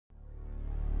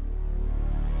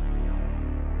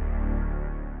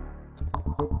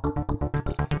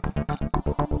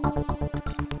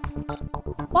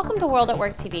Welcome to World at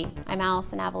Work TV. I'm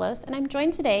Allison Avalos, and I'm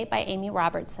joined today by Amy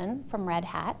Robertson from Red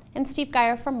Hat and Steve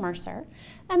Geyer from Mercer.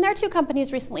 And their two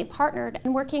companies recently partnered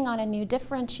and working on a new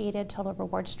differentiated total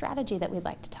reward strategy that we'd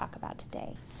like to talk about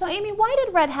today. So Amy, why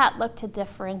did Red Hat look to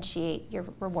differentiate your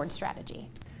reward strategy?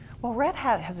 Well, Red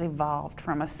Hat has evolved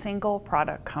from a single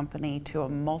product company to a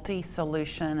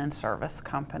multi-solution and service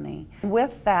company.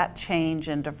 With that change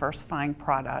in diversifying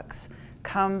products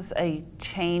comes a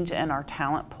change in our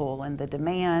talent pool and the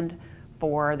demand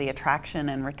for the attraction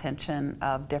and retention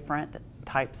of different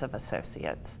types of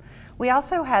associates. We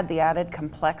also had the added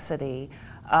complexity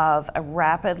of a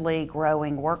rapidly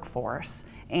growing workforce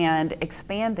and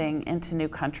expanding into new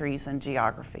countries and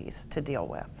geographies to deal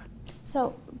with.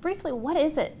 So briefly, what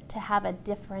is it to have a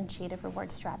differentiated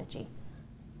reward strategy?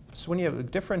 So when you have a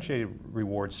differentiated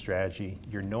reward strategy,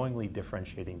 you're knowingly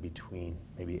differentiating between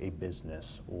maybe a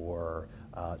business or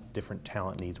different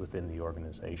talent needs within the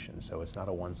organization. So it's not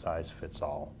a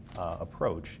one-size-fits-all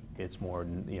approach. It's more,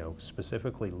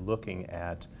 specifically looking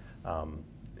at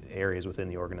areas within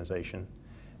the organization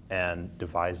and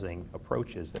devising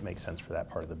approaches that make sense for that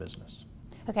part of the business.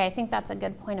 Okay, I think that's a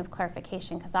good point of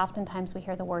clarification because oftentimes we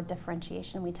hear the word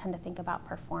differentiation, we tend to think about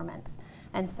performance.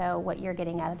 And so what you're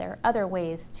getting at, there are other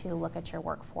ways to look at your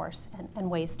workforce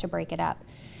and ways to break it up.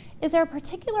 Is there a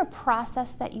particular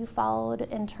process that you followed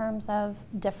in terms of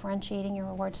differentiating your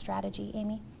reward strategy,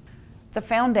 Amy? The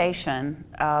foundation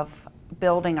of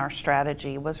building our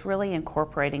strategy was really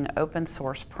incorporating open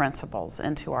source principles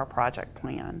into our project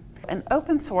plan. An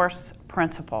open source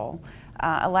principle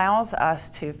allows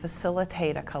us to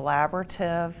facilitate a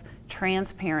collaborative,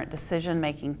 transparent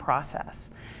decision-making process.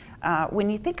 When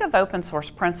you think of open source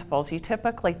principles, you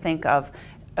typically think of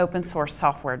open source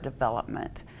software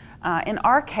development. In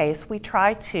our case, we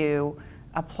try to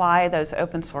apply those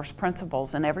open source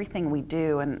principles in everything we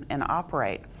do and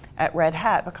operate at Red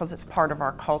Hat because it's part of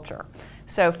our culture.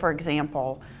 So for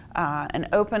example, an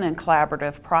open and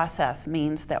collaborative process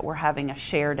means that we're having a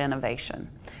shared innovation.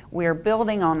 We're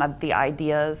building on the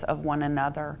ideas of one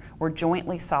another. We're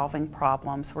jointly solving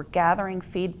problems. We're gathering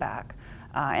feedback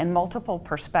and multiple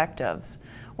perspectives.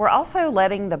 We're also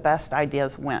letting the best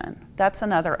ideas win. That's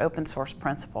another open source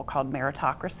principle called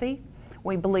meritocracy.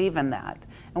 We believe in that,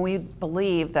 and we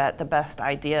believe that the best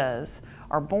ideas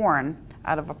are born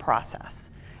out of a process.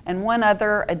 And one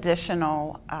other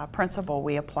additional principle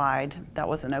we applied that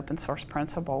was an open source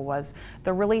principle was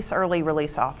the release early,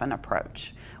 release often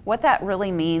approach. What that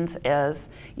really means is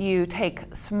you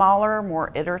take smaller,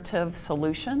 more iterative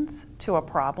solutions to a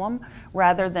problem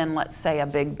rather than, let's say, a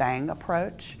big bang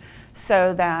approach,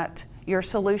 so that your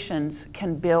solutions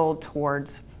can build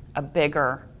towards a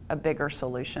bigger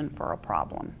solution for a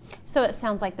problem. So it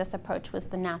sounds like this approach was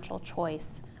the natural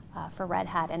choice for Red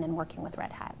Hat and in working with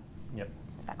Red Hat. Yep.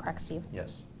 Is that correct, Steve?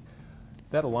 Yes.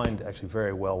 That aligned actually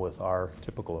very well with our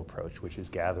typical approach, which is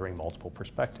gathering multiple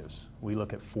perspectives. We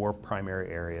look at four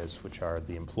primary areas, which are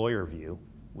the employer view,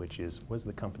 which is what does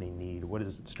the company need, what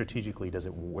is it strategically,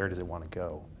 where does it want to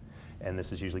go? And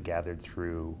this is usually gathered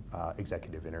through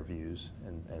executive interviews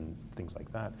and things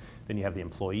like that. Then you have the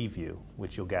employee view,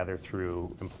 which you'll gather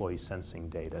through employee sensing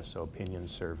data, so opinion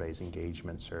surveys,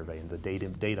 engagement survey, and the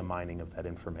data mining of that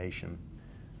information.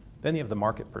 Then you have the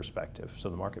market perspective. So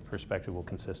the market perspective will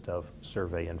consist of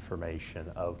survey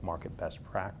information, of market best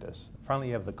practice. Finally,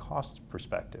 you have the cost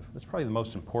perspective. That's probably the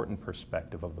most important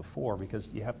perspective of the four because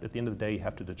you have, at the end of the day, you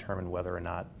have to determine whether or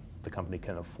not the company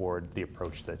can afford the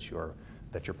approach that you're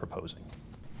proposing.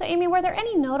 So Amy, were there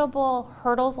any notable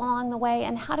hurdles along the way,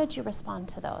 and how did you respond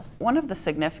to those? One of the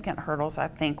significant hurdles, I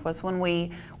think, was when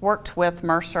we worked with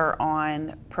Mercer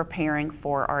on preparing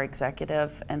for our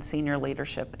executive and senior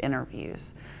leadership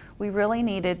interviews. We really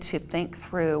needed to think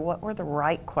through what were the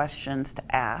right questions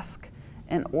to ask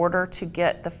in order to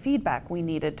get the feedback we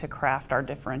needed to craft our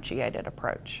differentiated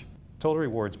approach. Total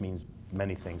rewards means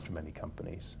many things to many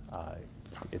companies.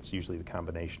 It's usually the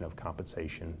combination of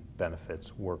compensation,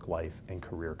 benefits, work life, and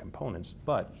career components,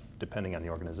 but depending on the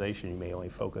organization, you may only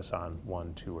focus on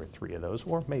one, two, or three of those,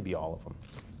 or maybe all of them.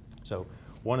 So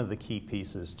one of the key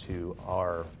pieces to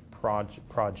our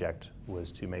project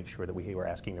was to make sure that we were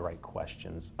asking the right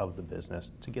questions of the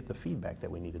business to get the feedback that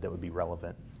we needed that would be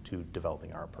relevant to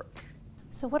developing our approach.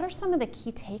 So what are some of the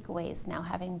key takeaways now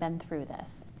having been through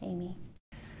this, Amy?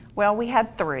 Well, we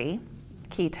had three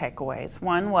key takeaways.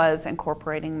 One was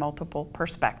incorporating multiple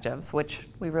perspectives, which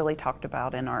we really talked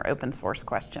about in our open source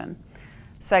question.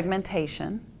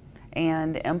 Segmentation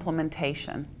and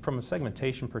implementation. From a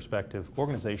segmentation perspective,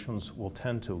 organizations will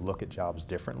tend to look at jobs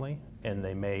differently, and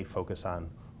they may focus on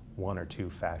one or two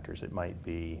factors. It might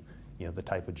be, the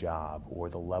type of job or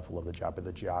the level of the job or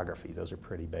the geography. Those are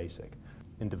pretty basic.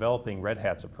 In developing Red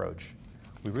Hat's approach,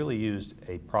 we really used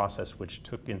a process which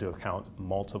took into account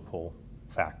multiple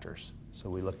factors. So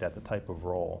we looked at the type of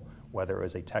role, whether it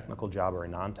was a technical job or a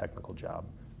non-technical job,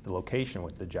 the location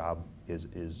with the job is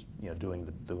doing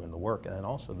the work, and then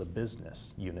also the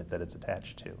business unit that it's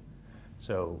attached to.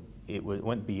 So it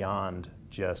went beyond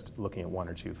just looking at one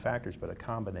or two factors, but a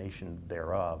combination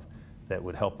thereof that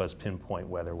would help us pinpoint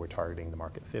whether we're targeting the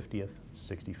market 50th,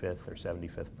 65th, or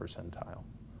 75th percentile.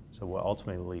 So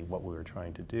ultimately what we were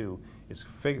trying to do is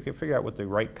figure out what the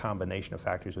right combination of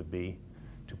factors would be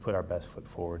to put our best foot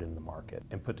forward in the market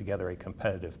and put together a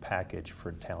competitive package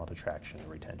for talent attraction and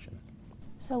retention.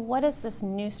 So what does this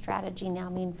new strategy now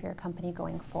mean for your company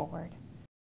going forward?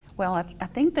 Well, I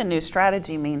think the new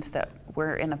strategy means that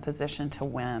we're in a position to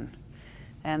win.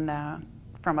 And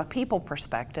from a people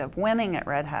perspective, winning at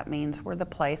Red Hat means we're the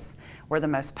place where the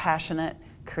most passionate,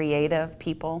 creative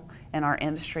people in our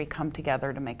industry come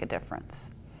together to make a difference.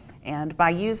 And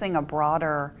by using a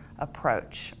broader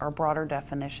approach or broader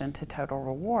definition to total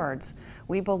rewards,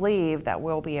 we believe that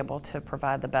we'll be able to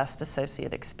provide the best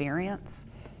associate experience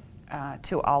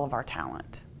to all of our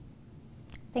talent.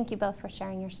 Thank you both for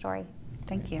sharing your story.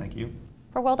 Thank you. Thank you.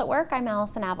 For World at Work, I'm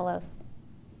Allison Avalos.